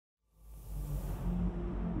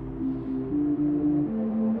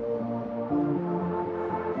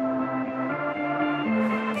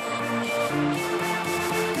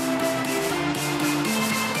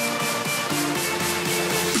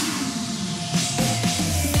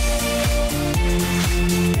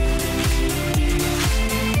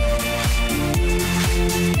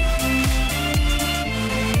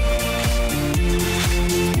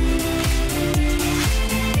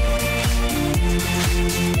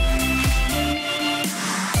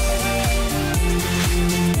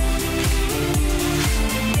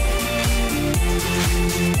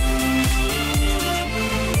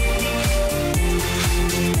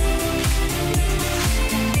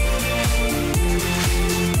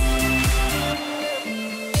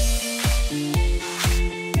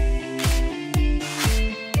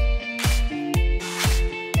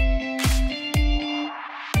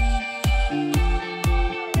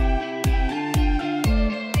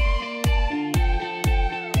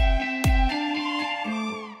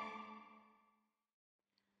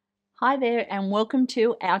Hi there and welcome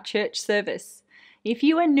to our church service. If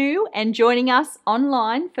you are new and joining us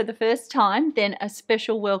online for the first time, then a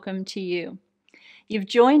special welcome to you. You've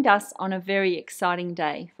joined us on a very exciting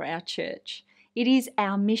day for our church. It is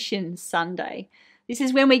our Mission Sunday. This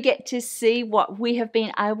is when we get to see what we have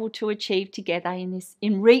been able to achieve together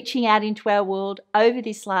in reaching out into our world over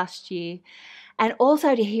this last year, and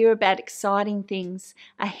also to hear about exciting things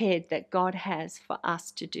ahead that God has for us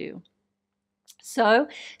to do. So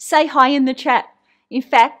say hi in the chat. In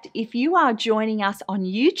fact, if you are joining us on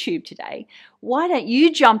YouTube today, why don't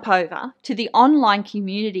you jump over to the online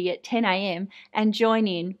community at 10 a.m. and join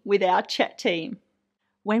in with our chat team.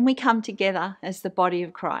 When we come together as the body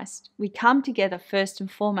of Christ, we come together first and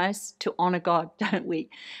foremost to honour God, don't we?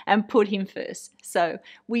 And put Him first. So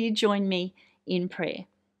will you join me in prayer?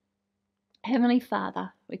 Heavenly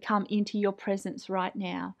Father, we come into your presence right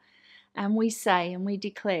now and we say and we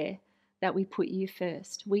declare that we put you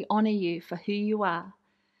first. We honour you for who you are.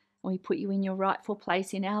 And we put you in your rightful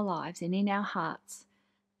place in our lives and in our hearts.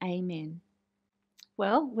 Amen.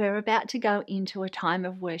 Well, we're about to go into a time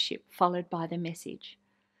of worship followed by the message.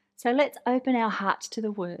 So let's open our hearts to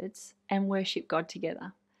the words and worship God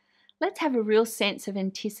together. Let's have a real sense of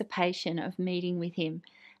anticipation of meeting with Him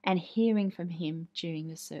and hearing from Him during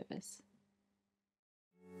the service.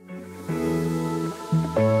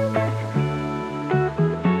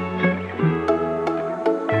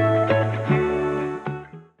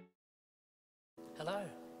 Hello.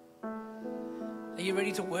 Are you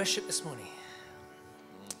ready to worship this morning?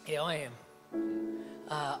 Yeah, I am.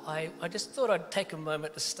 I just thought I'd take a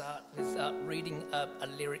moment to start with reading a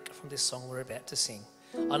lyric from this song we're about to sing.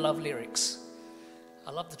 I love lyrics.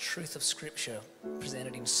 I love the truth of Scripture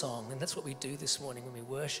presented in song, and that's what we do this morning when we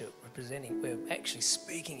worship. We're actually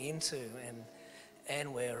speaking into,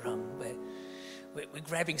 and we're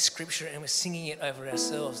grabbing Scripture and we're singing it over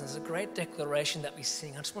ourselves. And there's a great declaration that we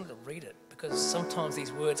sing. I just wanted to read it because sometimes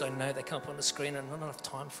these words, I know they come up on the screen and not enough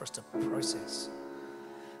time for us to process.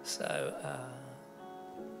 So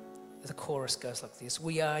the chorus goes like this.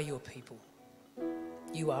 We are your people.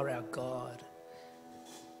 You are our God.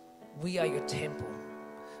 We are your temple.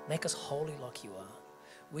 Make us holy like you are.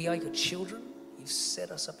 We are your children. You've set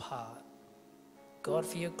us apart. God,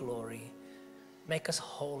 for your glory, make us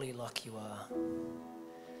holy like you are.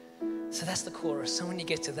 So that's the chorus. So when you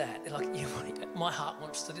get to that, my heart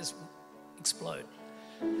wants to just explode.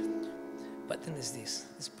 But then there's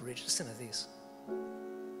this bridge. Listen to this.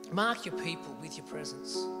 Mark your people with your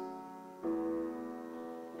presence.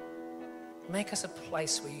 Make us a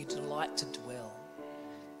place where you delight to dwell.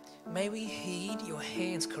 May we heed your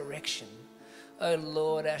hand's correction. O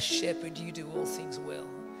Lord, our shepherd, you do all things well.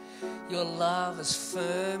 Your love is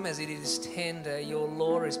firm as it is tender. Your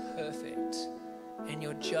law is perfect and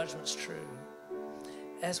your judgment's true.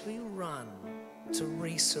 As we run to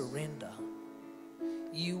resurrender,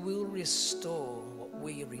 you will restore what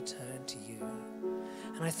we return to you.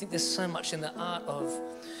 And I think there's so much in the art of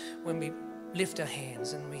when we lift our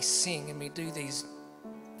hands and we sing and we do these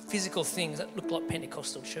physical things that look like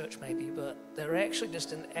Pentecostal church maybe, but they're actually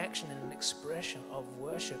just an action and an expression of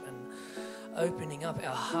worship and opening up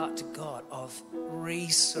our heart to God, of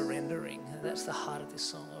resurrendering. And that's the heart of this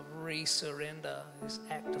song, of resurrender, this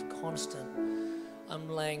act of constant, I'm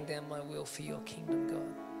laying down my will for your kingdom,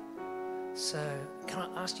 God. So can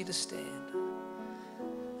I ask you to stand?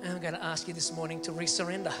 And I'm going to ask you this morning to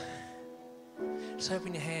resurrender. Just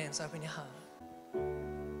open your hands, open your heart.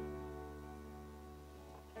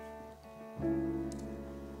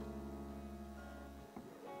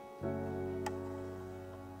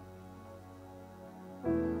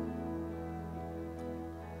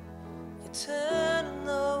 Turning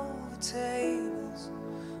over tables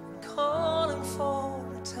and calling for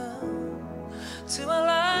return to our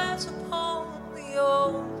lives upon the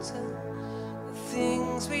altar, the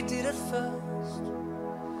things we did at first.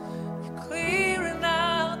 You're clearing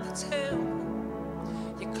out the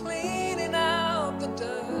temple, you're cleaning out the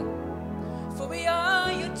dirt, for we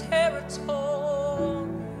are your territory,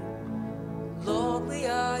 Lord, we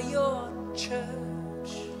are your church.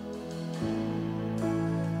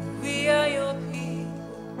 We are your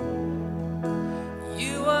people.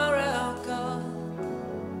 You are our God.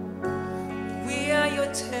 We are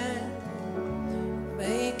your temple.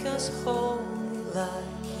 Make us holy like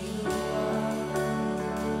you are.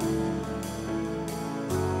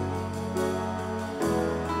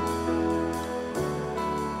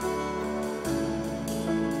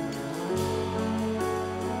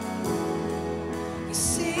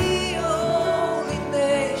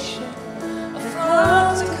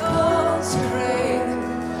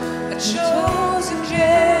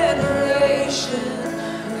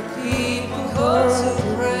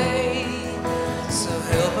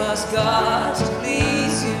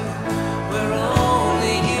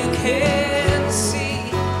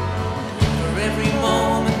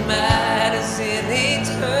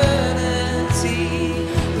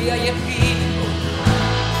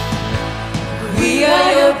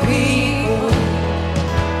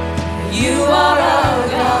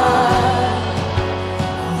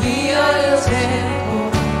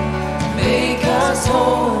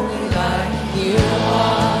 holy like you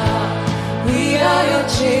are. We are your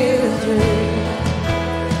children.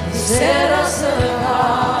 Set us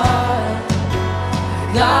apart,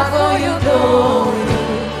 God, for your glory.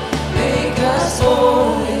 Make us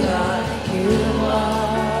holy like you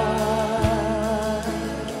are.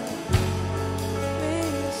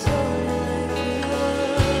 Make us holy like you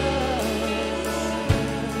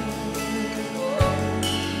are.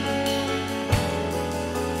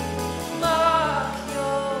 Mark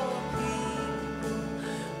your people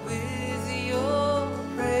with your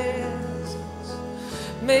presence.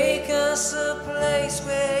 Make us a place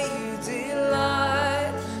where you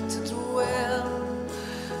delight to dwell.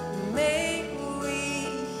 Make we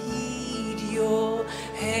heed your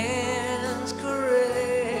hand's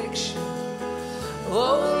correction.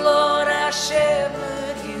 Oh Lord, our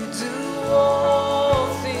shepherd, you do all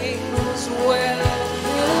things well.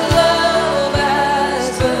 Your love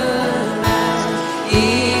has burned as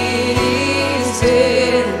it is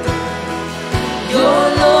tender. Your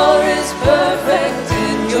law is perfect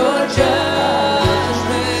and your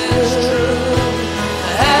judgment true.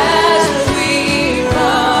 As we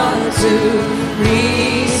run to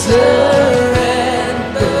re-surrender,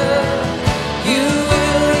 you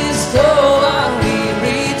will restore our we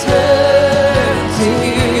return to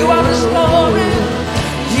you. You are restoring.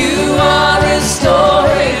 You are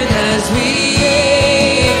restoring as we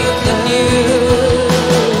yield anew.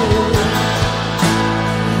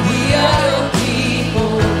 We are your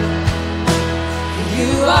people.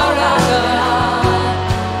 You are our God.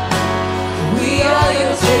 We are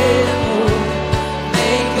your temple.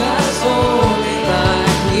 Make us holy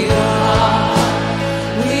like you are.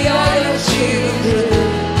 We are your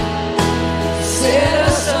children. Set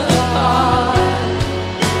us apart,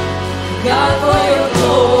 God, for your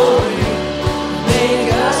glory.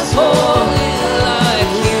 Make us holy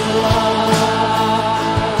like you are.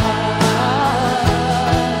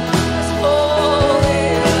 Holy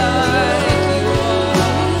like you are.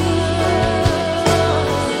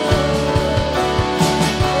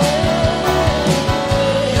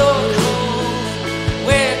 You're calling,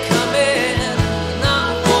 we're coming,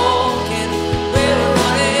 not walking, we're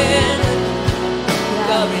running.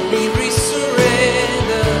 God, we need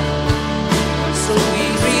resurrender, so we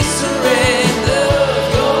resurrender.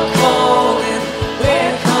 You're calling,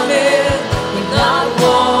 we're coming, we're not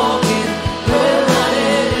walking, we're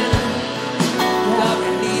running. God,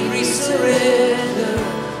 we need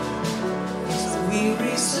resurrender, so we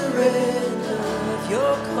resurrender. If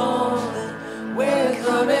you're calling, we're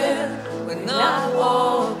coming, we're not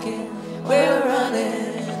walking, we're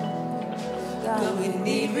running. God, we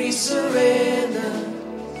need resurrender,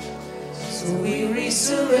 so we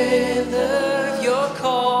resurrender. If you're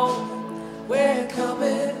calling, we're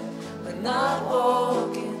coming, we're not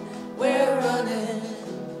walking, we're running.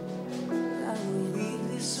 God,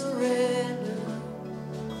 we resurrender,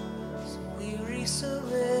 so we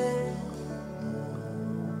resurrender.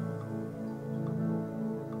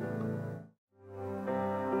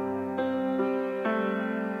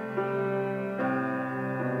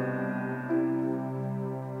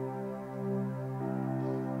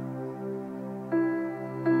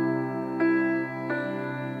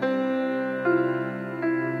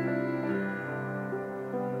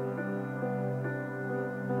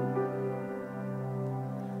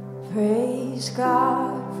 Praise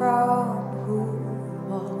God from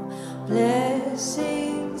whom all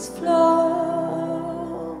blessings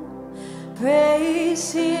flow.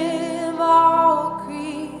 Praise Him, all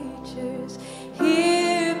creatures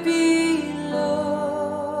here below.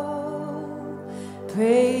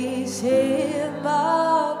 Praise Him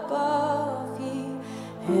above, ye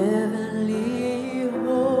heavenly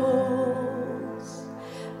hosts.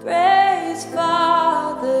 Praise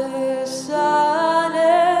Father, Son,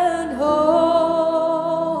 and Holy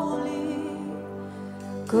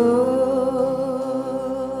Ghost.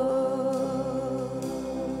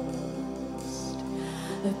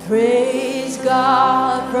 Praise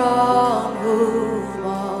God from whom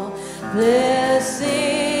all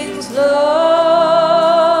blessings flow.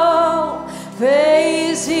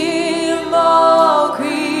 Praise Him, all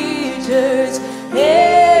creatures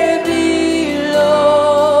here below.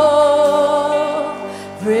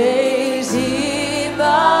 Praise Him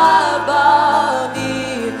above,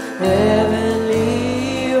 ye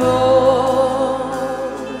heavenly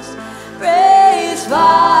hosts. Praise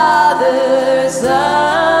Father,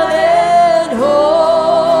 Son, and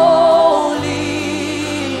Holy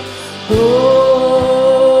Ghost.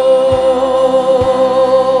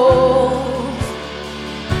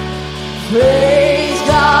 Praise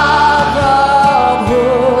God from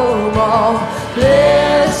whom all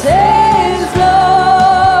blessings flow.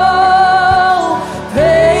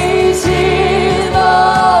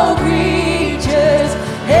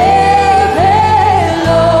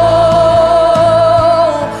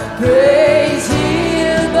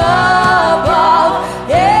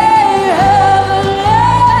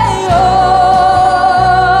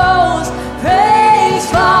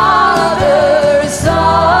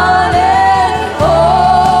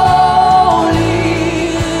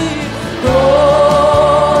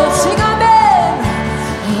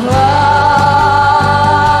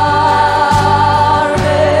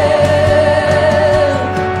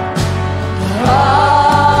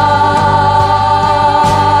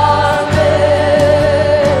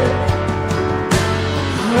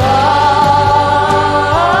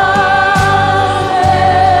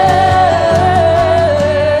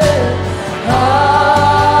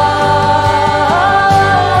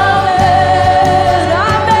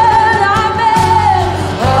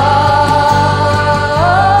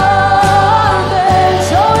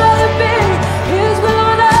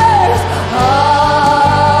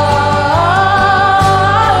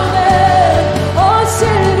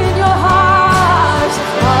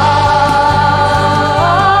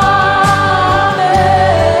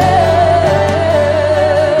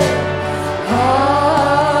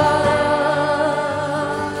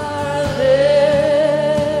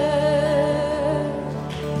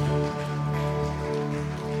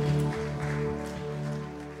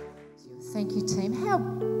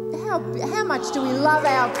 love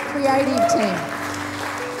our creative team.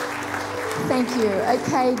 Thank you.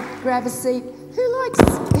 Okay, grab a seat.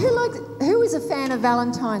 Who is a fan of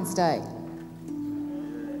Valentine's Day?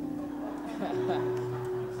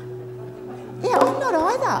 Yeah, I'm not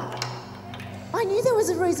either. I knew there was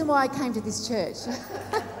a reason why I came to this church.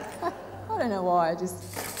 I don't know why,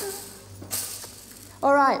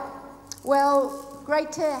 All right. Well,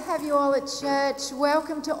 great to have you all at church.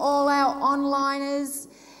 Welcome to all our onliners.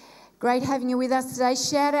 Great having you with us today.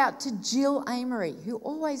 Shout out to Jill Amory, who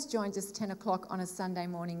always joins us 10 o'clock on a Sunday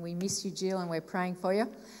morning. We miss you, Jill, and we're praying for you.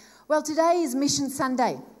 Well, today is Mission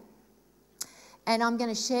Sunday, and I'm going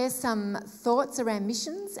to share some thoughts around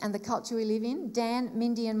missions and the culture we live in. Dan,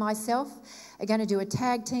 Mindy and myself are going to do a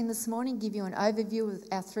tag team this morning, give you an overview of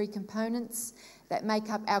our three components that make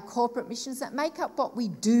up our corporate missions, that make up what we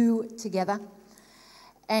do together.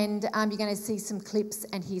 And you're going to see some clips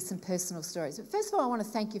and hear some personal stories. But first of all, I want to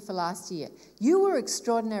thank you for last year. You were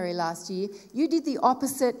extraordinary last year. You did the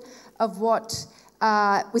opposite of what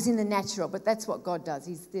was in the natural, but that's what God does.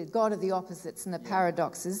 He's the God of the opposites and the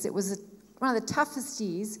paradoxes. It was one of the toughest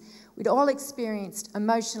years we'd all experienced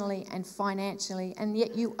emotionally and financially, and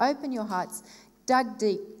yet you opened your hearts, dug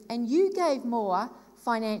deep, and you gave more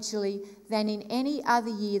financially than in any other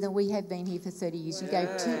year than we have been here for 30 years. You gave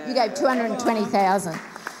 220,000.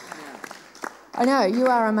 I know, you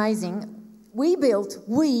are amazing.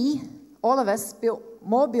 All of us built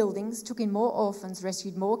more buildings, took in more orphans,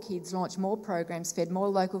 rescued more kids, launched more programs, fed more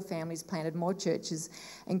local families, planted more churches,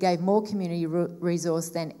 and gave more community resource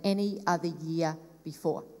than any other year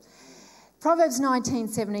before. Proverbs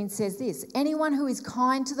 19:17 says this: anyone who is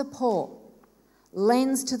kind to the poor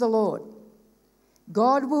lends to the Lord.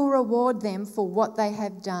 God will reward them for what they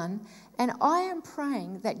have done, and I am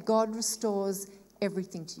praying that God restores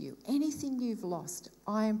everything to you. Anything you've lost,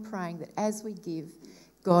 I am praying that as we give,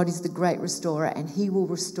 God is the great restorer and he will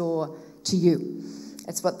restore to you.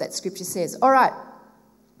 That's what that scripture says. All right.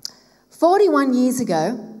 41 years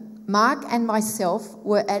ago, Mark and myself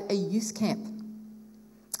were at a youth camp.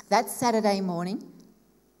 That Saturday morning,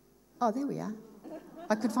 oh, there we are.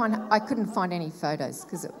 I couldn't find any photos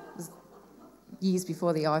because it was years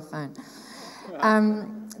before the iPhone.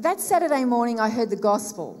 That Saturday morning, I heard the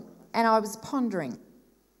gospel and I was pondering.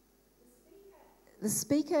 The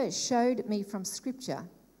speaker showed me from Scripture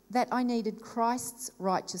that I needed Christ's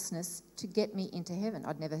righteousness to get me into heaven.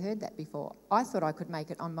 I'd never heard that before. I thought I could make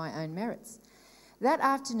it on my own merits. That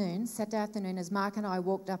afternoon, Saturday afternoon, as Mark and I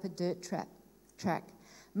walked up a dirt track,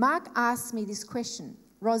 Mark asked me this question: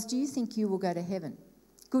 Ros, do you think you will go to heaven?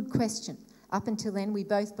 Good question. Up until then, we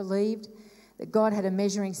both believed that God had a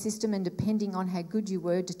measuring system, and depending on how good you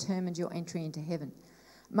were, determined your entry into heaven.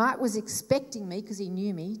 Mark was expecting me, because he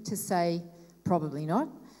knew me, to say, probably not.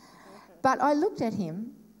 But I looked at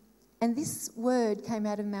him, and this word came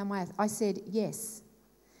out of my mouth. I said, yes.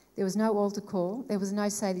 There was no altar call. There was no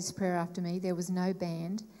say this prayer after me. There was no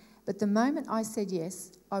band. But the moment I said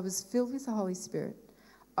yes, I was filled with the Holy Spirit.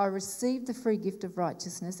 I received the free gift of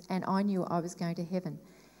righteousness, and I knew I was going to heaven.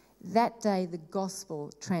 That day, the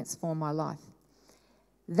gospel transformed my life.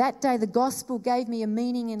 That day, the gospel gave me a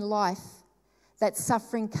meaning in life that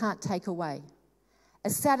suffering can't take away, a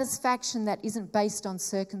satisfaction that isn't based on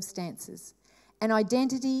circumstances, an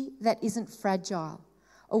identity that isn't fragile,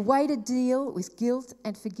 a way to deal with guilt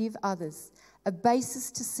and forgive others, a basis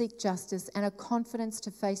to seek justice, and a confidence to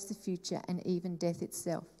face the future and even death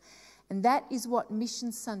itself. And that is what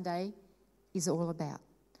Mission Sunday is all about.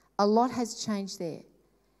 A lot has changed there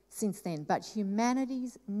since then, but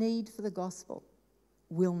humanity's need for the gospel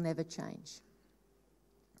will never change.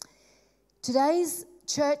 Today's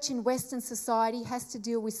church in Western society has to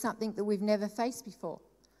deal with something that we've never faced before,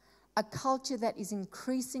 a culture that is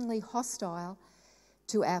increasingly hostile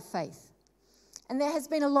to our faith. And there has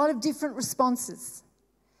been a lot of different responses.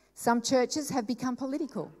 Some churches have become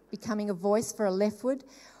political, becoming a voice for a leftward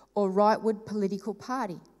or rightward political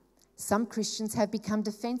party. Some Christians have become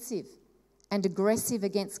defensive and aggressive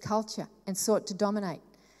against culture and sought to dominate.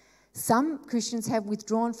 Some Christians have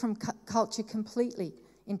withdrawn from culture completely,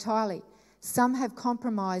 entirely. Some have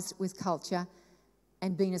compromised with culture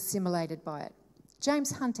and been assimilated by it.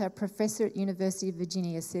 James Hunter, professor at University of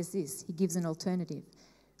Virginia, says this. He gives an alternative.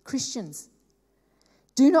 Christians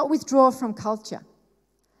do not withdraw from culture,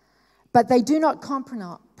 but they do not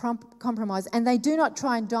compromise, and they do not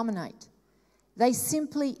try and dominate. They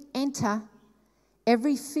simply enter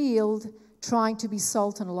every field trying to be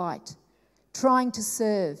salt and light, trying to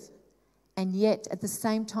serve, and yet at the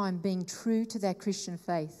same time being true to their Christian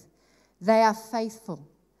faith. They are faithful,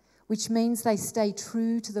 which means they stay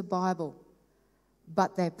true to the Bible,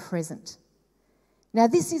 but they're present. Now,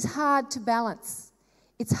 this is hard to balance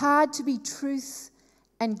It's hard to be truth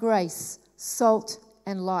and grace, salt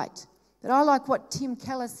and light. But I like what Tim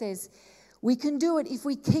Keller says. We can do it if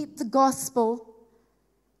we keep the gospel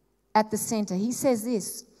at the centre. He says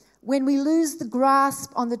this, when we lose the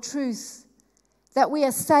grasp on the truth that we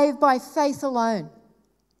are saved by faith alone,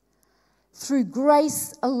 through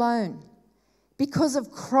grace alone, because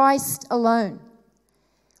of Christ alone,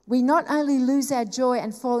 we not only lose our joy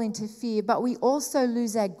and fall into fear, but we also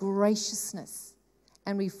lose our graciousness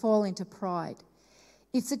and we fall into pride.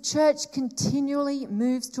 If the church continually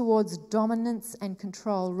moves towards dominance and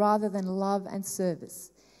control rather than love and service,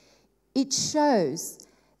 it shows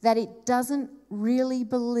that it doesn't really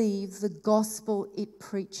believe the gospel it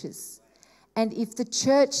preaches. And if the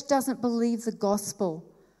church doesn't believe the gospel,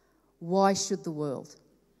 why should the world?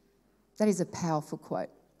 That is a powerful quote.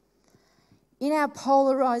 In our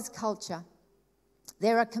polarised culture,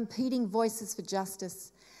 there are competing voices for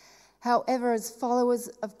justice. However, as followers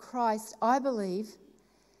of Christ, I believe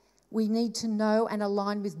we need to know and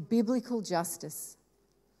align with biblical justice.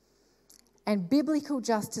 And biblical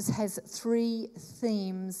justice has 3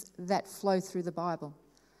 themes that flow through the Bible.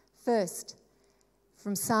 First,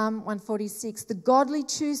 from Psalm 146, the godly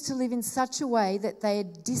choose to live in such a way that they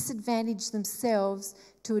disadvantage themselves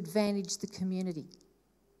to advantage the community.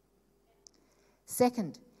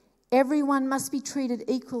 Second, everyone must be treated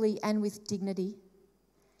equally and with dignity.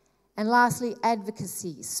 And lastly,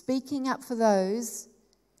 advocacy, speaking up for those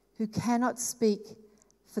who cannot speak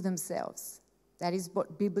for themselves. That is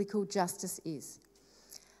what biblical justice is.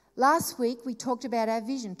 Last week, we talked about our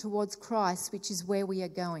vision towards Christ, which is where we are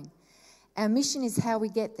going. Our mission is how we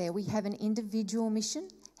get there. We have an individual mission,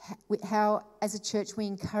 how as a church we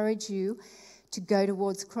encourage you to go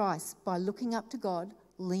towards Christ by looking up to God,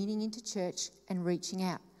 leaning into church and reaching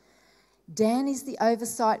out. Dan is the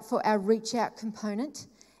oversight for our reach out component,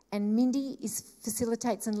 and Mindy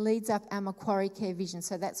facilitates and leads up our Macquarie Care Vision,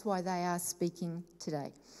 so that's why they are speaking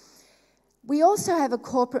today. We also have a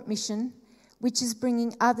corporate mission, which is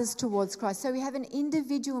bringing others towards Christ. So we have an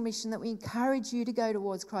individual mission that we encourage you to go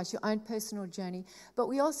towards Christ, your own personal journey, but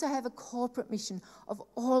we also have a corporate mission of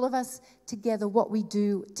all of us together, what we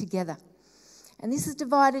do together. And this is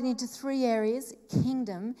divided into 3 areas: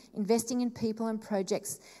 kingdom, investing in people and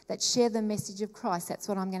projects that share the message of Christ. That's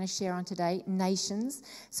what I'm going to share on today. Nations,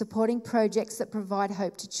 supporting projects that provide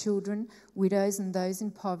hope to children, widows and those in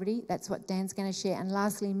poverty. That's what Dan's going to share. And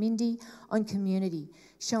lastly, Mindy, on community,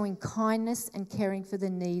 showing kindness and caring for the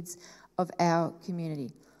needs of our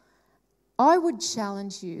community. I would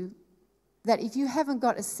challenge you that if you haven't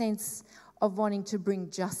got a sense of wanting to bring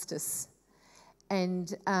justice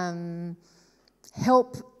and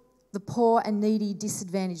help the poor and needy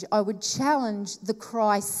disadvantaged, I would challenge the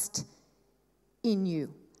Christ in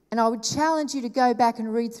you. And I would challenge you to go back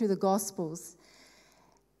and read through the Gospels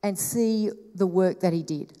and see the work that he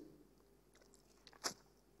did.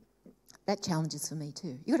 That challenges for me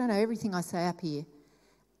too. You've got to know everything I say up here,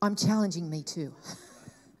 I'm challenging me too.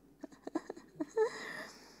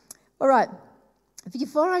 All right.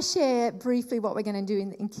 Before I share briefly what we're going to do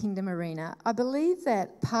in Kingdom Arena, I believe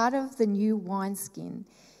that part of the new wineskin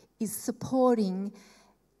is supporting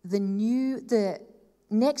the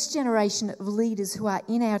next generation of leaders who are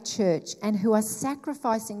in our church and who are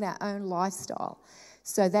sacrificing their own lifestyle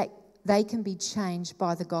so that they can be changed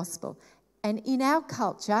by the gospel. And in our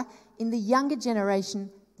culture, in the younger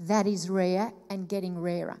generation, that is rare and getting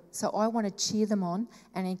rarer. So I want to cheer them on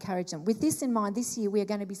and encourage them. With this in mind, this year we are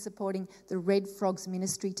going to be supporting the Red Frogs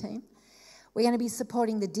ministry team. We're going to be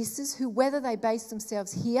supporting the Disses, who, whether they base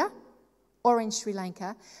themselves here or in Sri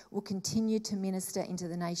Lanka, will continue to minister into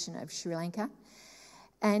the nation of Sri Lanka.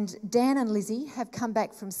 And Dan and Lizzie have come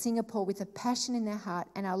back from Singapore with a passion in their heart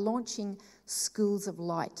and are launching Schools of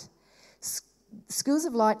Light. Schools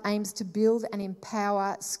of Light aims to build and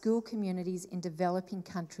empower school communities in developing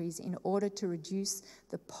countries in order to reduce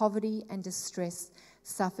the poverty and distress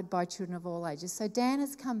suffered by children of all ages. So Dan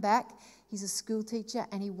has come back, he's a school teacher,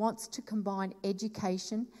 and he wants to combine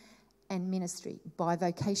education and ministry,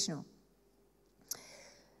 bivocational.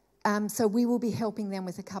 So we will be helping them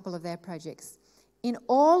with a couple of their projects. In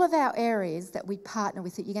all of our areas that we partner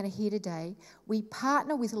with, that you're going to hear today, we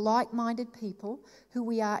partner with like-minded people who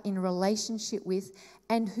we are in relationship with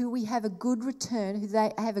and who we have a good return, who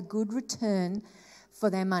they have a good return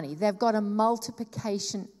for their money. They've got a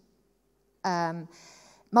multiplication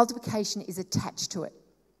is attached to it.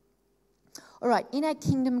 All right, in our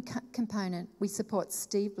kingdom component, we support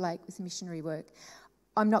Steve Blake with missionary work.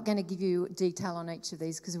 I'm not going to give you detail on each of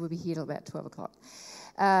these because we'll be here till about 12 o'clock.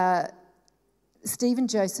 Stephen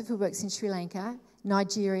Joseph, who works in Sri Lanka,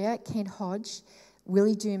 Nigeria, Kent Hodge,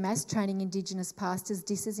 Willie Dumas, training Indigenous pastors,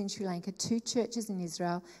 DISAs in Sri Lanka, 2 churches in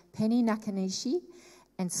Israel, Penny Nakanishi,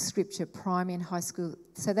 and Scripture, primary and high school.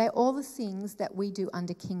 So they're all the things that we do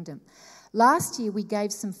under Kingdom. Last year, we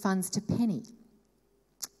gave some funds to Penny.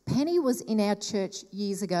 Penny was in our church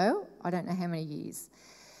years ago. I don't know how many years.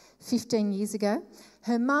 15 years ago.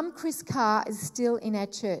 Her mum, Chris Carr, is still in our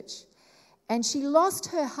church. And she lost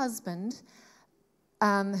her husband,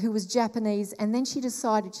 who was Japanese, and then she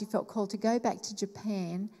decided she felt called to go back to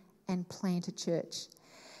Japan and plant a church.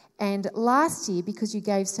 And last year, because you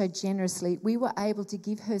gave so generously, we were able to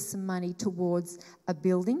give her some money towards a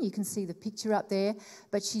building. You can see the picture up there,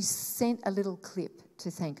 but she sent a little clip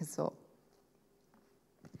to thank us all.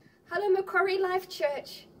 Hello, Macquarie Life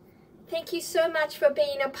Church. Thank you so much for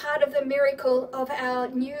being a part of the miracle of our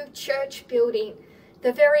new church building,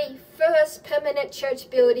 the very first permanent church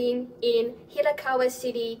building in Hirakawa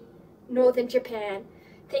City, northern Japan.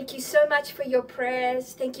 Thank you so much for your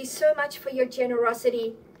prayers. Thank you so much for your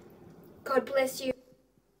generosity. God bless you.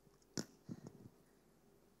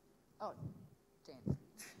 Oh, Dan.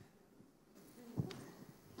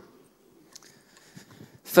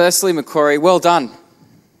 Firstly, Macquarie, well done.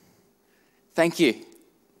 Thank you.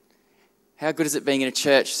 How good is it being in a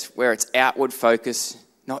church where it's outward focus,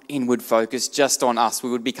 not inward focus, just on us?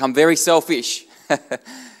 We would become very selfish.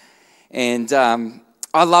 And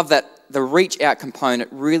I love that the reach out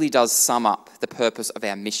component really does sum up the purpose of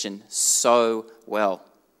our mission so well.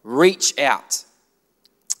 Reach out.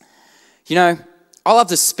 You know, I love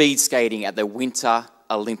the speed skating at the Winter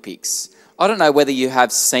Olympics. I don't know whether you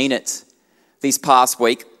have seen it this past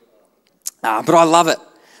week, but I love it.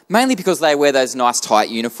 Mainly because they wear those nice tight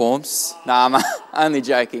uniforms. No, I'm only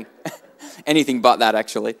joking. Anything but that,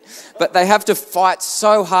 actually. But they have to fight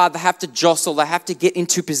so hard. They have to jostle. They have to get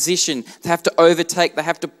into position. They have to overtake. They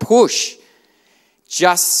have to push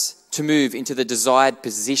just to move into the desired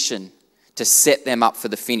position to set them up for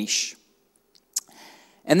the finish.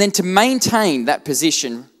 And then to maintain that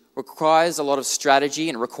position requires a lot of strategy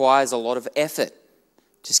and requires a lot of effort.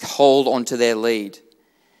 Just hold on to their lead.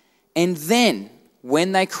 And then,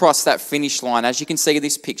 when they cross that finish line, as you can see in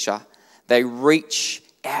this picture, they reach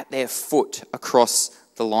out their foot across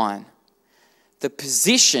the line. The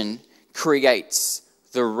position creates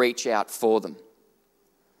the reach out for them.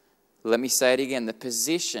 Let me say it again. The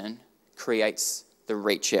position creates the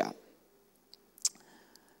reach out.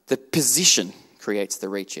 The position creates the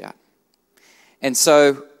reach out. And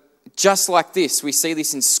so, just like this, we see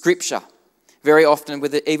this in Scripture. Very often,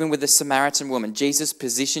 even with the Samaritan woman, Jesus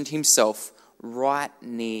positioned himself right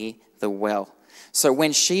near the well. So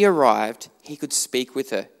when she arrived, he could speak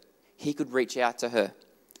with her. He could reach out to her.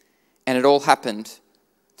 And it all happened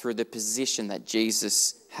through the position that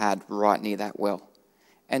Jesus had right near that well.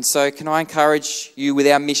 And so can I encourage you with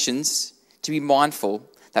our missions to be mindful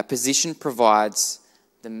that position provides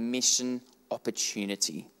the mission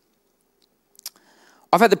opportunity.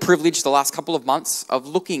 I've had the privilege the last couple of months of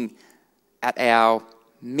looking at our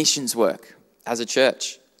missions work as a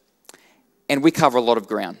church. And we cover a lot of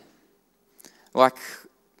ground. Like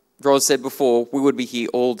Rod said before, we would be here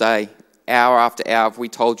all day, hour after hour, if we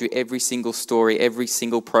told you every single story, every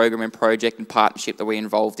single program and project and partnership that we're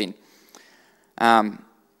involved in.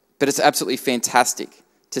 But it's absolutely fantastic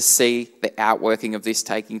to see the outworking of this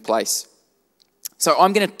taking place. So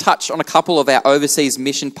I'm going to touch on a couple of our overseas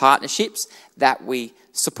mission partnerships that we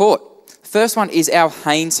support. The first one is our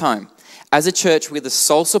Haynes Home. As a church, we're the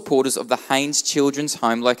sole supporters of the Haynes Children's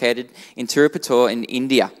Home located in Tirupattur in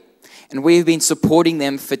India. And we've been supporting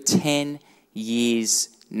them for 10 years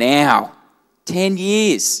now. 10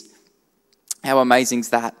 years. How amazing is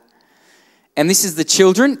that? And this is the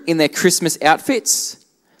children in their Christmas outfits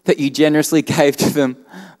that you generously gave to them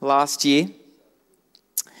last year.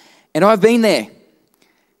 And I've been there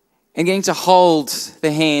and getting to hold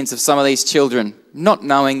the hands of some of these children, not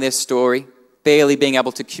knowing their story, barely being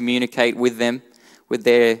able to communicate with them, with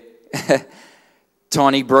their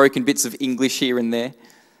tiny broken bits of English here and there.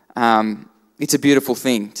 It's a beautiful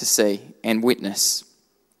thing to see and witness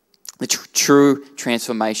the true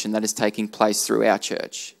transformation that is taking place through our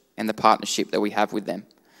church and the partnership that we have with them.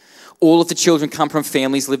 All of the children come from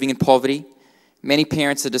families living in poverty. Many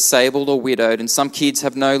parents are disabled or widowed, and some kids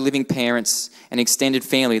have no living parents and extended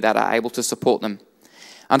family that are able to support them.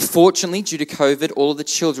 Unfortunately, due to COVID, all of the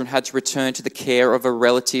children had to return to the care of a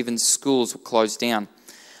relative and schools were closed down.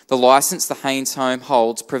 The license the Haynes Home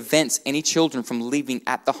holds prevents any children from living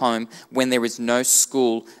at the home when there is no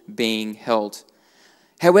school being held.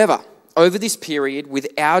 However, over this period, with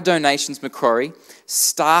our donations, Macquarie,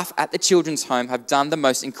 staff at the children's home have done the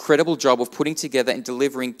most incredible job of putting together and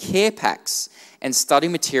delivering care packs and study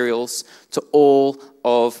materials to all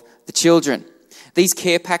of the children. These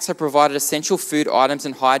care packs have provided essential food items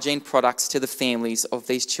and hygiene products to the families of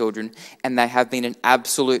these children, and they have been an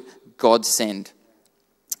absolute godsend.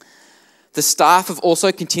 The staff have also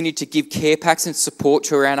continued to give care packs and support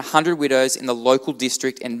to around 100 widows in the local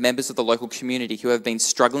district and members of the local community who have been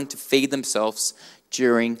struggling to feed themselves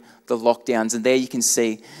during the lockdowns. And there you can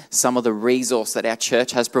see some of the resource that our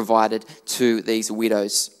church has provided to these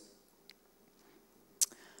widows.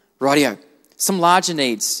 Rightio, some larger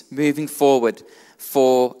needs moving forward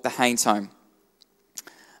for the Haynes home.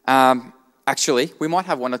 Actually, we might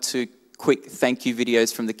have one or two quick thank you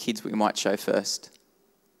videos from the kids we might show first.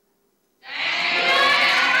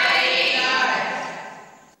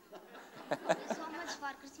 So much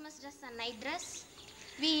for Christmas dress and night dress.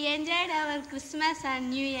 We enjoyed our Christmas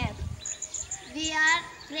and New Year. We are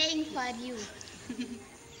praying for you.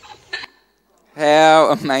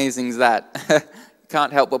 How amazing is that?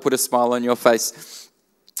 Can't help but put a smile on your face.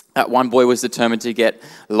 That one boy was determined to get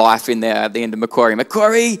life in there at the end of Macquarie.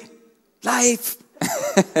 Macquarie, life!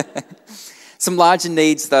 Some larger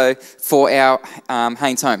needs, though, for our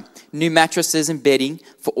Haynes home. New mattresses and bedding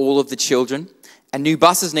for all of the children. And new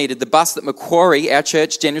buses needed. The bus that Macquarie, our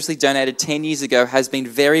church, generously donated 10 years ago has been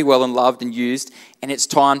very well and loved and used, and it's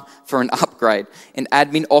time for an upgrade. An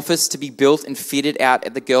admin office to be built and fitted out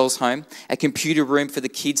at the girls' home, a computer room for the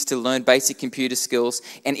kids to learn basic computer skills,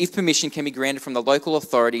 and if permission can be granted from the local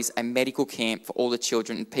authorities, a medical camp for all the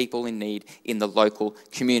children and people in need in the local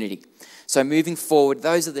community. So moving forward,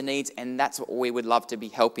 those are the needs, and that's what we would love to be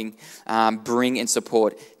helping bring and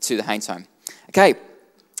support to the Haynes home. Okay.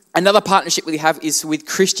 Another partnership we have is with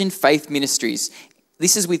Christian Faith Ministries.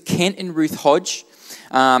 This is with Kent and Ruth Hodge,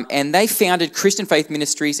 and they founded Christian Faith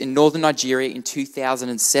Ministries in northern Nigeria in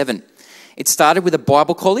 2007. It started with a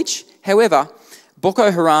Bible college. However,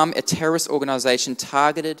 Boko Haram, a terrorist organisation,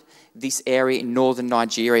 targeted this area in northern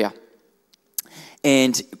Nigeria,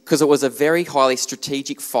 and because it was a very highly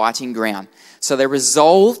strategic fighting ground. So they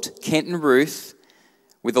resolved, Kent and Ruth,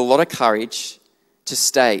 with a lot of courage, to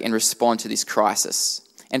stay and respond to this crisis.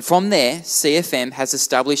 And from there, CFM has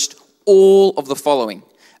established all of the following: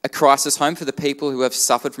 a crisis home for the people who have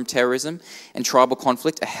suffered from terrorism and tribal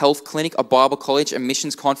conflict, a health clinic, a Bible college, a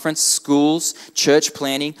missions conference, schools, church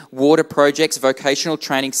planning, water projects, vocational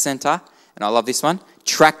training centre, and I love this one,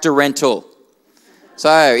 tractor rental.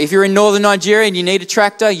 So if you're in northern Nigeria and you need a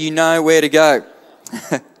tractor, you know where to go.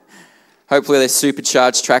 Hopefully they're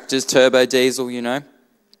supercharged tractors, turbo diesel, you know.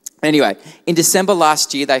 Anyway, in December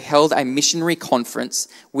last year, they held a missionary conference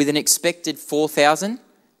with an expected 4,000,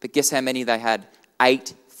 but guess how many they had?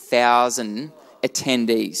 8,000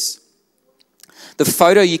 attendees. The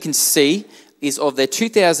photo you can see is of their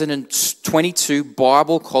 2022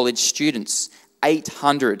 Bible College students,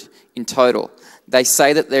 800 in total. They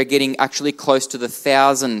say that they're getting actually close to the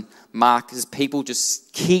 1,000 mark as people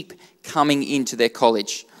just keep coming into their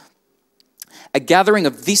college. A gathering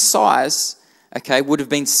of this size, okay, would have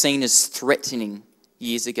been seen as threatening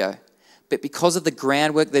years ago. But because of the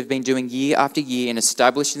groundwork they've been doing year after year and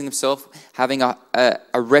establishing themselves, having a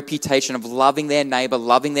reputation of loving their neighbour,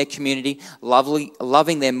 loving their community,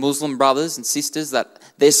 loving their Muslim brothers and sisters that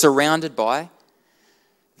they're surrounded by,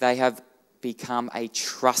 they have become a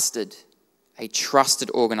trusted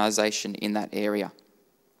organisation in that area.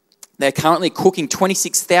 They're currently cooking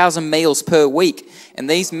 26,000 meals per week, and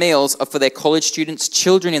these meals are for their college students,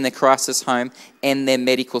 children in their crisis home, and their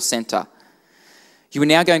medical centre. You are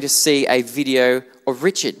now going to see a video of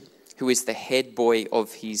Richard, who is the head boy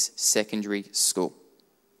of his secondary school.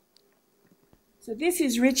 So this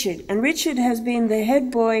is Richard, and Richard has been the head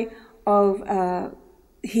boy of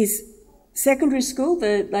his secondary school,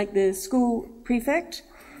 the school prefect,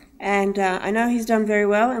 and I know he's done very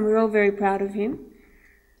well, and we're all very proud of him.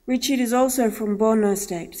 Richard is also from Borno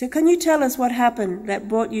State. So can you tell us what happened that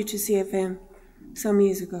brought you to CFM some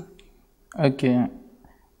years ago? Okay.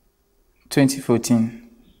 2014,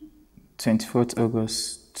 24th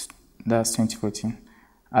August, that's 2014.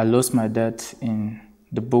 I lost my dad in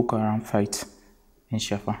the Boko Haram fight in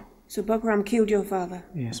Shafa. So Boko Haram killed your father?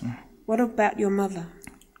 Yes, ma'am. What about your mother?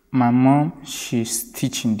 My mom, she's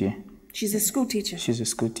teaching there. She's a school teacher? She's a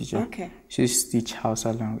school teacher. Okay. She teaches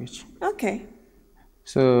Hausa language. Okay.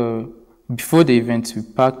 So before the event, we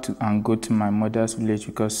packed and go to my mother's village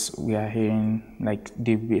because we are hearing like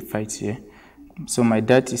there will be a fight here. So my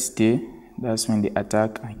dad is there. That's when they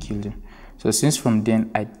attacked and killed him. So since from then,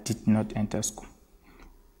 I did not enter school.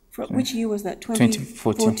 Which year was that?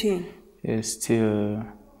 2014. Yes, till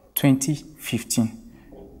 2015,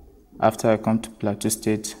 after I come to Plateau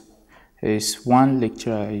State, is one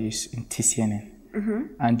lecturer is in TCNN,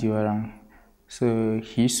 Andy Warang. So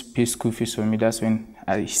he used to pay school fees for me. That's when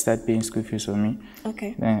I started paying school fees for me.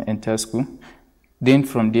 Okay. Enter school. Then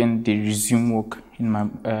from then they resume work in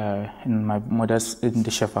my mother's in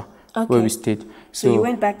the Shefa, where we stayed. So you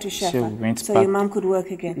went back to Shefa. So we went so back. Your mom could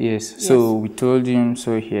work again. Yes. So we told him.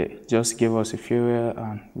 So he just gave us a farewell,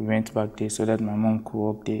 and we went back there so that my mom could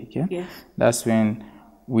work there again. Yes. That's when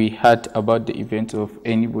we heard about the event of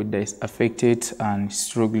anybody that is affected and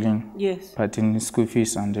struggling, pertaining school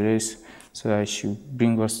fees and the rest. So I should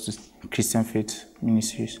bring us to Christian Faith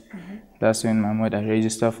Ministries. That's when my mother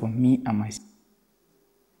registered for me and my sister.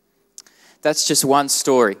 That's just one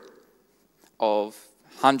story of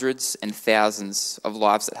hundreds and thousands of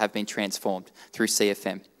lives that have been transformed through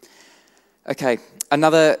CFM. Okay,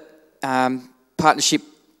 another partnership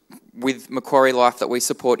with Macquarie Life that we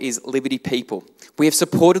support is Liberty People. We have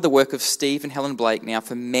supported the work of Steve and Helen Blake now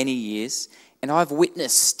for many years, and I've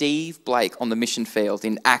witnessed Steve Blake on the mission field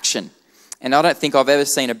in action. And I don't think I've ever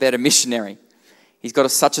seen a better missionary. He's got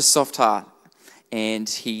such a soft heart, and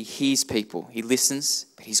he hears people. He listens,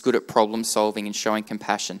 but he's good at problem solving and showing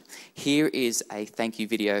compassion. Here is a thank you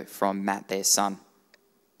video from Matt, their son.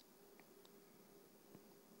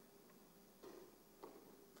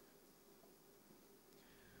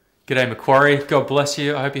 G'day Macquarie, God bless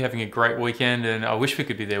you. I hope you're having a great weekend, and I wish we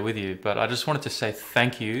could be there with you, but I just wanted to say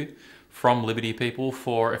thank you from Liberty People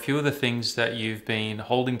for a few of the things that you've been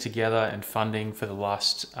holding together and funding for the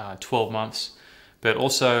last 12 months, but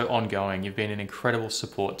also ongoing. You've been an incredible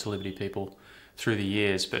support to Liberty People through the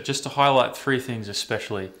years. But just to highlight three things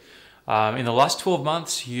especially. In the last 12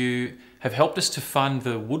 months, you have helped us to fund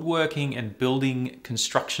the woodworking and building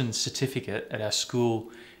construction certificate at our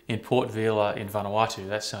school in Port Vila in Vanuatu.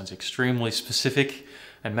 That sounds extremely specific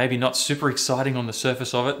and maybe not super exciting on the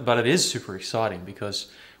surface of it, but it is super exciting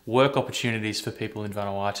because work opportunities for people in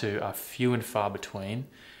Vanuatu are few and far between,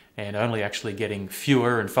 and only actually getting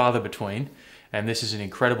fewer and farther between. And this is an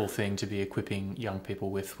incredible thing to be equipping young people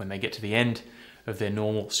with when they get to the end of their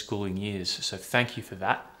normal schooling years. So thank you for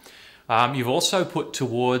that. You've also put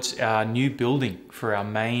towards our new building for our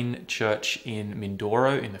main church in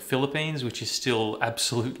Mindoro in the Philippines, which is still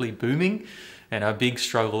absolutely booming. And our big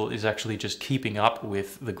struggle is actually just keeping up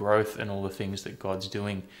with the growth and all the things that God's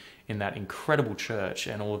doing in that incredible church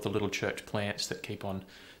and all of the little church plants that keep on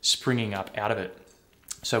springing up out of it.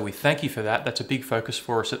 So we thank you for that. That's a big focus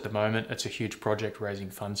for us at the moment. It's a huge project raising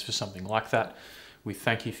funds for something like that. We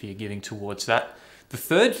thank you for your giving towards that. The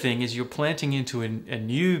third thing is you're planting into a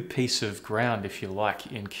new piece of ground, if you like,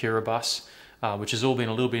 in Kiribati, which has all been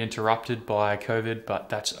a little bit interrupted by COVID, but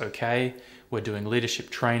that's okay. We're doing leadership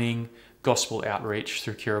training, gospel outreach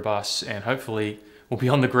through Kiribati, and hopefully we'll be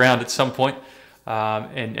on the ground at some point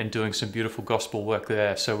and doing some beautiful gospel work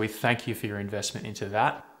there. So we thank you for your investment into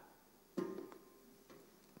that.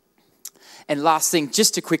 And last thing,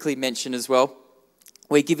 just to quickly mention as well,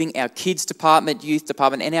 we're giving our kids department, youth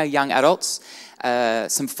department, and our young adults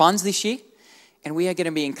some funds this year. And we are going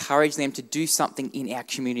to be encouraging them to do something in our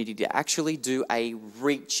community, to actually do a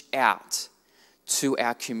reach out to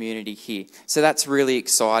our community here. So that's really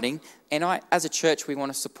exciting. And as a church, we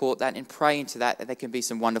want to support that and pray into that there can be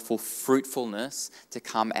some wonderful fruitfulness to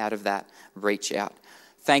come out of that reach out.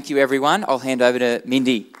 Thank you, everyone. I'll hand over to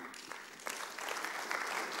Mindy.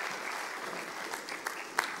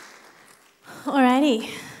 Alrighty.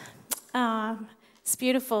 It's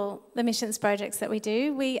beautiful, the missions projects that we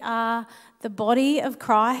do. We are the body of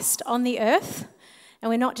Christ on the earth, and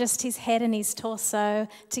we're not just his head and his torso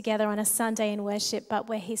together on a Sunday in worship, but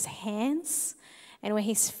we're his hands, and we're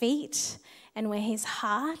his feet, and we're his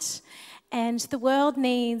heart. And the world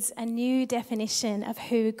needs a new definition of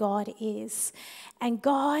who God is. And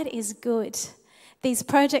God is good. These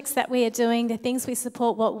projects that we are doing, the things we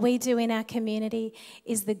support, what we do in our community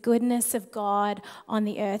is the goodness of God on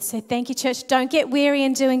the earth. So thank you, church. Don't get weary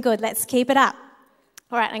in doing good. Let's keep it up.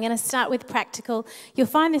 All right, I'm going to start with practical. You'll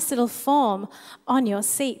find this little form on your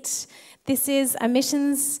seat. This is a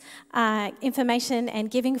missions information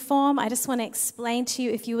and giving form. I just want to explain to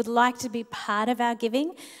you, if you would like to be part of our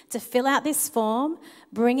giving, to fill out this form,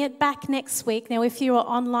 bring it back next week. Now, if you are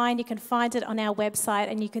online, you can find it on our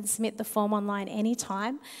website and you can submit the form online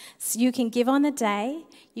anytime. So you can give on the day,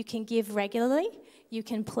 you can give regularly, you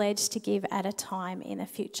can pledge to give at a time in the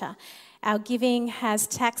future. Our giving has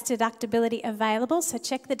tax deductibility available, so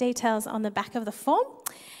check the details on the back of the form.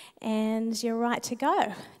 And you're right to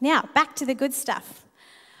go. Now, back to the good stuff.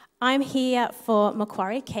 I'm here for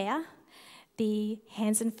Macquarie Care, the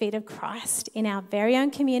hands and feet of Christ in our very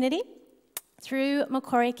own community. Through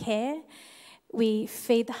Macquarie Care, we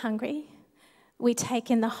feed the hungry, we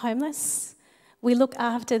take in the homeless, we look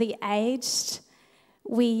after the aged,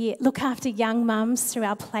 we look after young mums through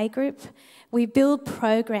our playgroup, we build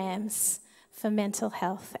programs for mental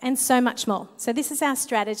health, and so much more. So this is our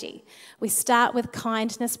strategy. We start with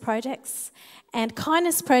kindness projects, and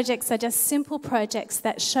kindness projects are just simple projects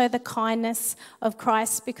that show the kindness of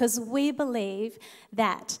Christ, because we believe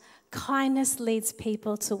that kindness leads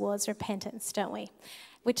people towards repentance, don't we?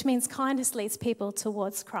 Which means kindness leads people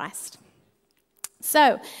towards Christ.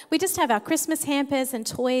 So we just have our Christmas hampers and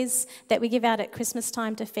toys that we give out at Christmas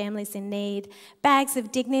time to families in need. Bags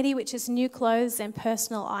of dignity, which is new clothes and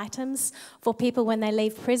personal items for people when they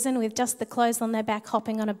leave prison with just the clothes on their back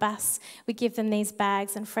hopping on a bus. We give them these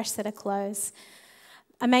bags and fresh set of clothes.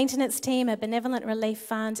 A maintenance team, a benevolent relief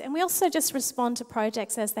fund, and we also just respond to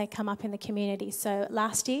projects as they come up in the community. So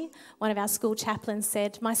last year, one of our school chaplains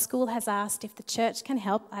said, "My school has asked if the church can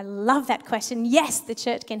help." I love that question. Yes, the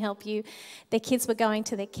church can help you. Their kids were going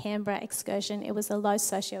to their Canberra excursion. It was a low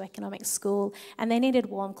socioeconomic school, and they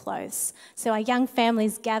needed warm clothes. So our young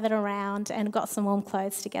families gathered around and got some warm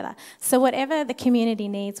clothes together. So whatever the community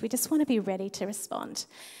needs, we just want to be ready to respond.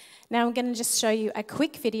 Now I'm going to just show you a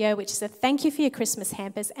quick video, which is a thank you for your Christmas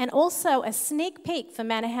hampers, and also a sneak peek for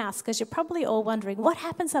Manor House, because you're probably all wondering what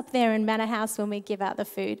happens up there in Manor House when we give out the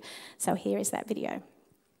food. So here is that video.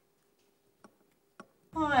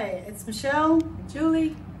 Hi, it's Michelle and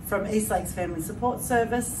Julie from East Lakes Family Support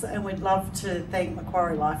Service, and we'd love to thank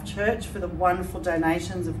Macquarie Life Church for the wonderful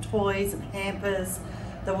donations of toys and hampers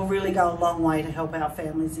that will really go a long way to help our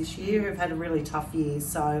families this year who've had a really tough year.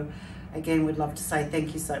 So again, we'd love to say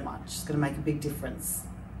thank you so much. It's going to make a big difference.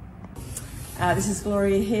 This is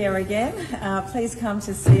Gloria here again. Please come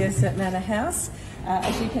to see us at Manor House.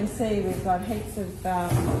 As you can see, we've got heaps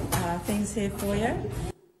of things here for you.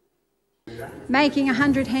 Making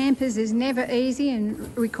 100 hampers is never easy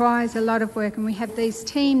and requires a lot of work, and we have these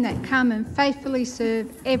team that come and faithfully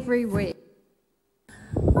serve every week.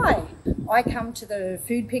 Hi, I come to the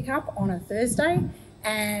food pickup on a Thursday,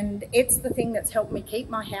 and it's the thing that's helped me keep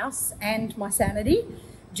my house and my sanity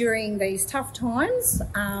during these tough times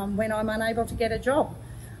when I'm unable to get a job.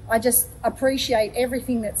 I just appreciate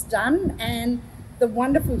everything that's done, and the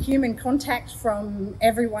wonderful human contact from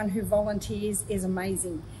everyone who volunteers is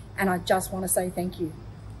amazing, and I just want to say thank you.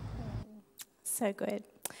 So good.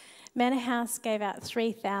 Manor House gave out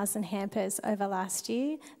 3,000 hampers over last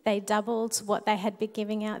year. They doubled what they had been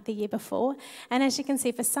giving out the year before. And as you can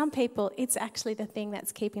see, for some people, it's actually the thing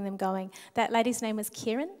that's keeping them going. That lady's name was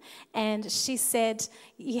Kieran, and she said,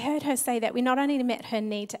 you heard her say that we not only met her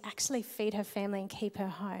need to actually feed her family and keep her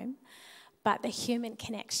home, but the human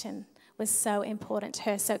connection was so important to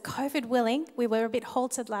her. So COVID willing, we were a bit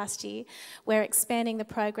halted last year. We're expanding the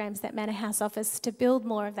programs that Manor House offers to build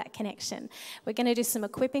more of that connection. We're going to do some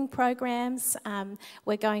equipping programs.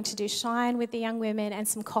 We're going to do Shine with the young women and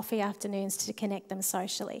some coffee afternoons to connect them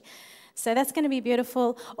socially. So that's going to be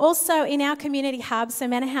beautiful. Also in our community hub, so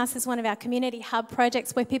Manor House is one of our community hub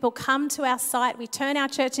projects where people come to our site. We turn our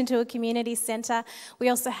church into a community centre. We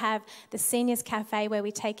also have the Seniors Cafe where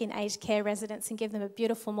we take in aged care residents and give them a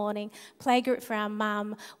beautiful morning. Playgroup for our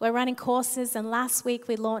mum. We're running courses, and last week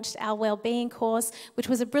we launched our wellbeing course, which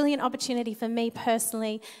was a brilliant opportunity for me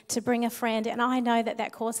personally to bring a friend. And I know that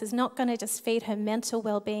that course is not going to just feed her mental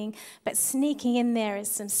wellbeing, but sneaking in there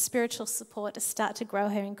is some spiritual support to start to grow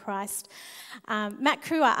her in Christ.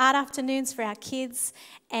 Macquarie are art afternoons for our kids,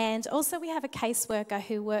 and also we have a caseworker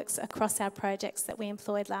who works across our projects that we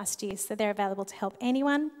employed last year, so they're available to help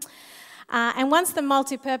anyone. And once the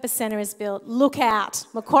multi-purpose centre is built, look out,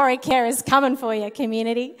 Macquarie Care is coming for you,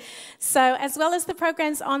 community. So as well as the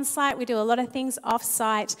programs on site, we do a lot of things off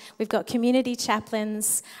site. We've got community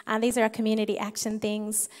chaplains. These are our community action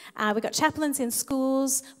things. We've got chaplains in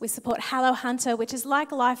schools. We support Hello Hunter, which is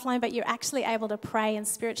like a lifeline, but you're actually able to pray and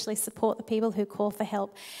spiritually support the people who call for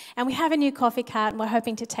help. And we have a new coffee cart, and we're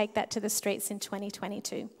hoping to take that to the streets in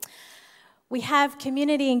 2022. We have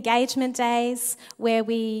community engagement days where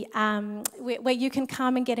where you can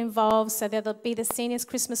come and get involved. So there'll be the Seniors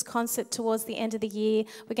Christmas concert towards the end of the year.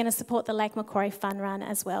 We're going to support the Lake Macquarie Fun Run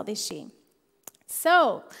as well this year.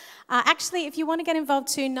 So actually, if you want to get involved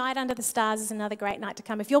too, Night Under the Stars is another great night to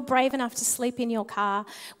come. If you're brave enough to sleep in your car,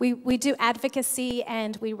 we do advocacy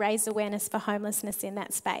and we raise awareness for homelessness in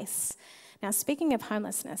that space. Now, speaking of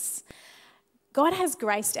homelessness, God has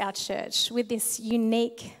graced our church with this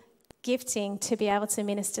unique gifting to be able to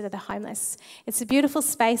minister to the homeless. It's a beautiful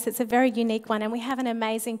space, it's a very unique one, and we have an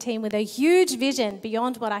amazing team with a huge vision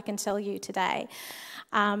beyond what I can tell you today.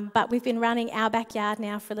 But we've been running Our Backyard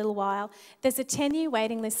now for a little while. There's a 10-year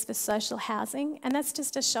waiting list for social housing, and that's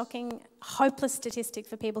just a shocking, hopeless statistic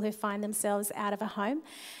for people who find themselves out of a home.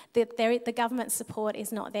 The government support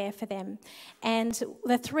is not there for them. And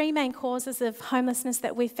the three main causes of homelessness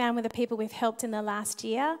that we've found with the people we've helped in the last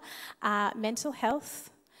year are mental health,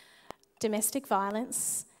 domestic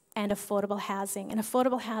violence, and affordable housing. And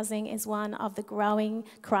affordable housing is one of the growing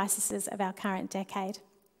crises of our current decade.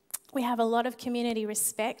 We have a lot of community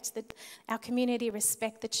respect. Our community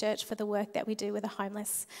respect the church for the work that we do with the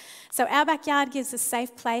homeless. So Our Backyard gives a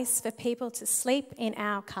safe place for people to sleep in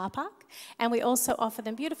our car park, and we also offer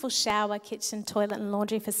them beautiful shower, kitchen, toilet and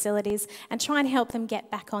laundry facilities and try and help them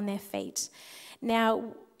get back on their feet.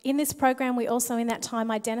 Now, in this program, we also in that time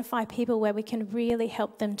identify people where we can really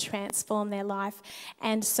help them transform their life.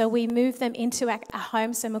 And so we move them into a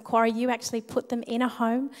home. So Macquarie, you actually put them in a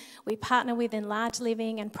home. We partner with Enlarged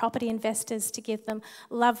Living and property investors to give them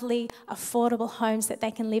lovely, affordable homes that they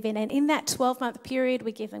can live in. And in that 12-month period,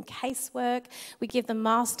 we give them casework, we give them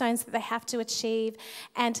milestones that they have to achieve,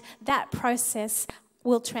 and that process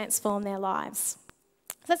will transform their lives.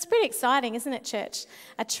 So that's pretty exciting, isn't it, church?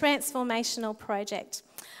 A transformational project.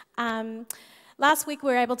 Last week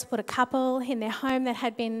we were able to put a couple in their home that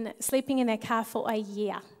had been sleeping in their car for a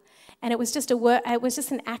year. And it was just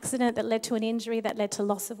an accident that led to an injury, that led to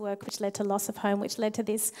loss of work, which led to loss of home, which led to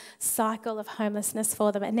this cycle of homelessness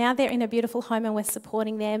for them. And now they're in a beautiful home and we're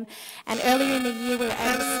supporting them. And earlier in the year we were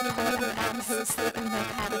able to support a mum who was sleeping in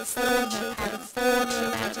her car with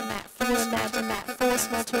imagine that, 4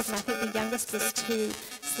 small children. I think the youngest was 2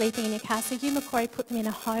 sleeping in your car. So you, Macquarie, put them in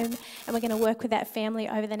a home and we're going to work with that family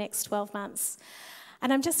over the next 12 months.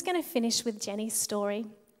 And I'm just going to finish with Jenny's story.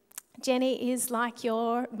 Jenny is like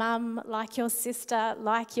your mum, like your sister,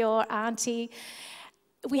 like your auntie.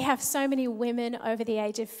 We have so many women over the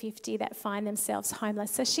age of 50 that find themselves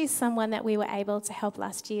homeless. So she's someone that we were able to help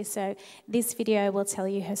last year. So this video will tell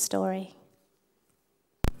you her story.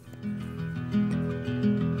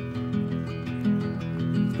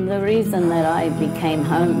 The reason that I became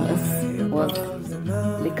homeless was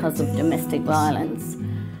because of domestic violence.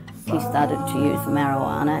 He started to use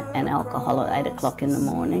marijuana and alcohol at 8 o'clock in the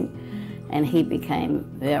morning, and he became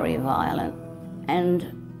very violent. And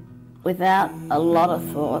without a lot of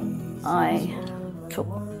thought, I took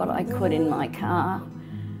what I could in my car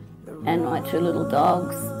and my 2 little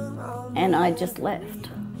dogs, and I just left.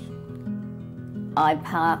 I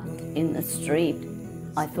parked in the street.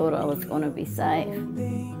 I thought I was going to be safe.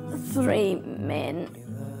 3 men,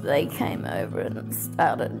 they came over and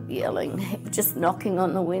started yelling, just knocking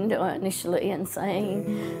on the window initially and saying,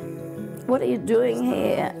 "What are you doing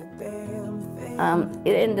here?"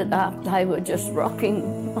 It ended up they were just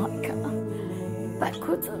rocking my car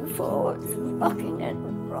backwards and forwards, rocking it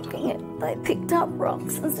and rocking it. They picked up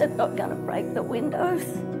rocks and said they were going to break the windows.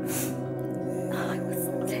 I was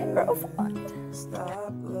terrified.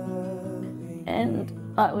 And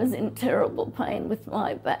I was in terrible pain with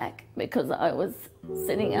my back because I was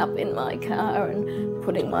sitting up in my car and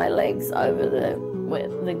putting my legs over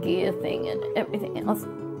the gear thing and everything else.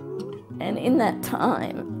 And in that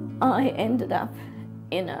time, I ended up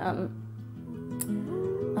in a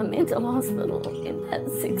mental hospital in that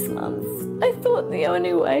 6 months. I thought the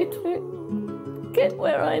only way to get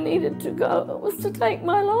where I needed to go was to take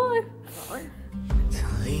my life. To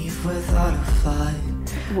leave without a fight.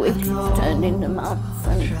 Weeks turned into months,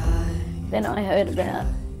 and then I heard about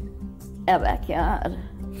Our Backyard,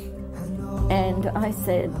 and I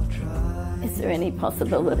said, "Is there any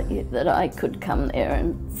possibility that I could come there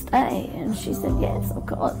and stay?" And she said, "Yes, of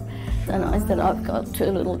course." And I said, "I've got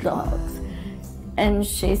 2 little dogs." And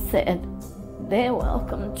she said, "They're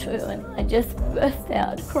welcome too." And I just burst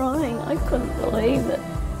out crying. I couldn't believe it.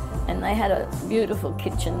 And they had a beautiful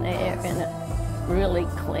kitchen there and a really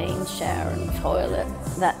clean shower and toilet.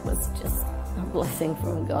 That was just a blessing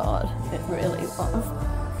from God. It really was.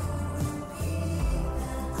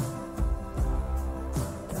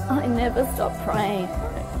 I never stopped praying.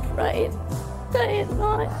 I prayed day and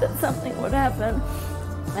night that something would happen.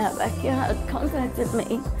 Our Backyard contacted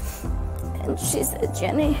me and she said,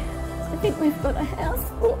 "Jenny, I think we've got a house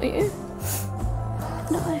for you."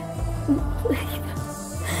 And I couldn't believe it.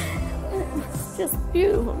 It was just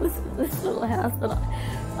beautiful. This little house that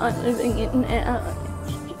I'm living in now.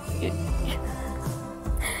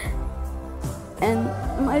 And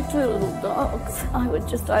my 2 little dogs, I would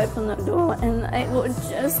just open the door and they would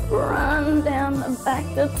just run down the back,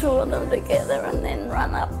 the 2 of them together, and then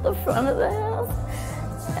run up the front of the house.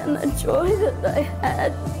 And the joy that they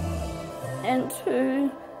had. And to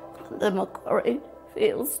the Macquarie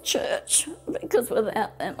Fields Church, because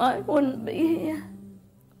without them I wouldn't be here.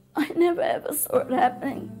 I never ever saw it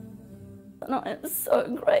happening. And I am so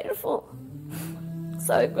grateful.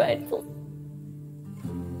 So grateful.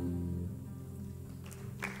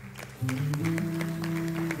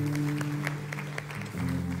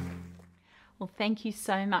 Well, thank you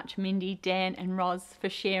so much, Mindy, Dan and Roz, for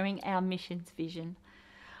sharing our missions vision.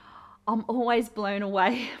 I'm always blown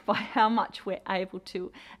away by how much we're able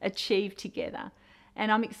to achieve together.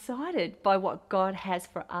 And I'm excited by what God has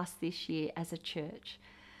for us this year as a church.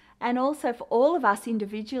 And also for all of us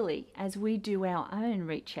individually as we do our own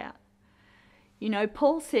reach out. You know,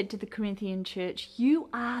 Paul said to the Corinthian church, you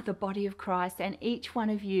are the body of Christ and each one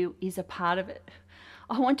of you is a part of it.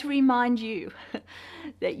 I want to remind you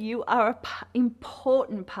that you are an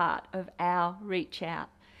important part of our reach out.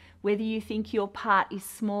 Whether you think your part is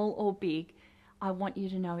small or big, I want you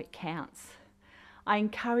to know it counts. I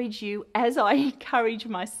encourage you, as I encourage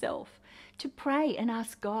myself, to pray and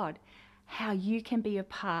ask God how you can be a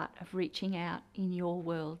part of reaching out in your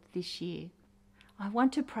world this year. I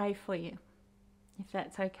want to pray for you, if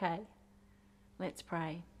that's okay. Let's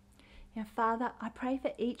pray. Now, Father, I pray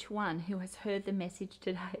for each one who has heard the message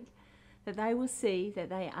today, that they will see that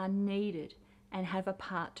they are needed and have a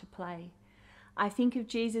part to play. I think of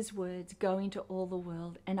Jesus' words, go into all the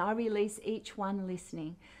world, and I release each one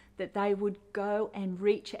listening that they would go and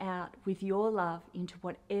reach out with your love into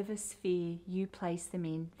whatever sphere you place them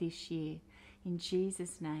in this year. In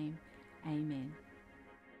Jesus' name, amen.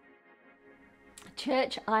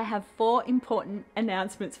 Church, I have 4 important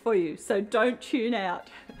announcements for you, so don't tune out.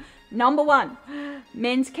 Number 1,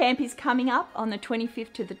 men's camp is coming up on the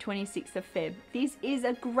 25th to the 26th of Feb. This is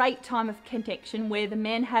a great time of connection where the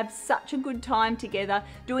men have such a good time together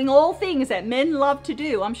doing all things that men love to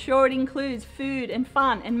do. I'm sure it includes food and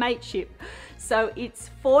fun and mateship. So it's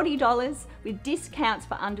 $40 with discounts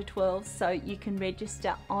for under 12, so you can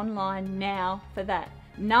register online now for that.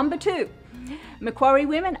 Number 2, Macquarie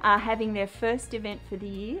women are having their first event for the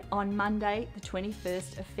year on Monday the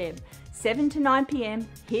 21st of Feb, 7 to 9 p.m.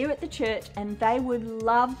 here at the church, and they would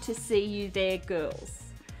love to see you there, girls.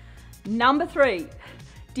 Number 3,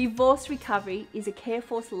 Divorce Recovery is a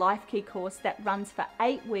Careforce Life Key course that runs for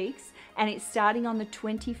 8 weeks and it's starting on the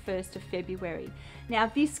 21st of February.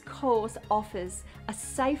 Now, this course offers a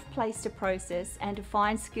safe place to process and to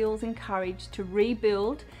find skills and courage to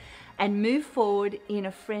rebuild and move forward in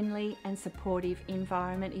a friendly and supportive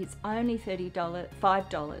environment. It's only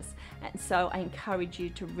 $5, and so I encourage you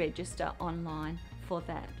to register online for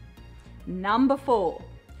that. Number 4,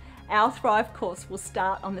 our Thrive course will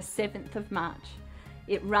start on the 7th of March.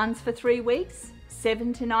 It runs for 3 weeks,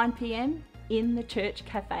 7 to 9 p.m. in the church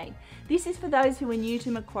cafe. This is for those who are new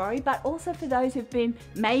to Macquarie, but also for those who've been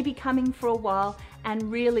maybe coming for a while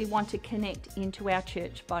and really want to connect into our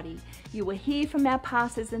church body. You will hear from our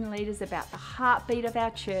pastors and leaders about the heartbeat of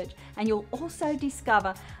our church, and you'll also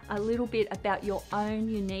discover a little bit about your own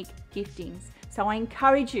unique giftings. So I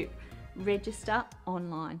encourage you, register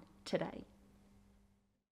online today.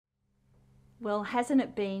 Well, hasn't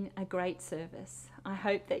it been a great service? I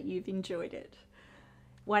hope that you've enjoyed it.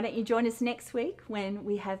 Why don't you join us next week when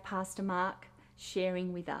we have Pastor Mark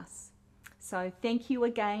sharing with us. So thank you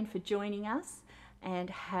again for joining us and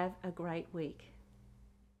have a great week.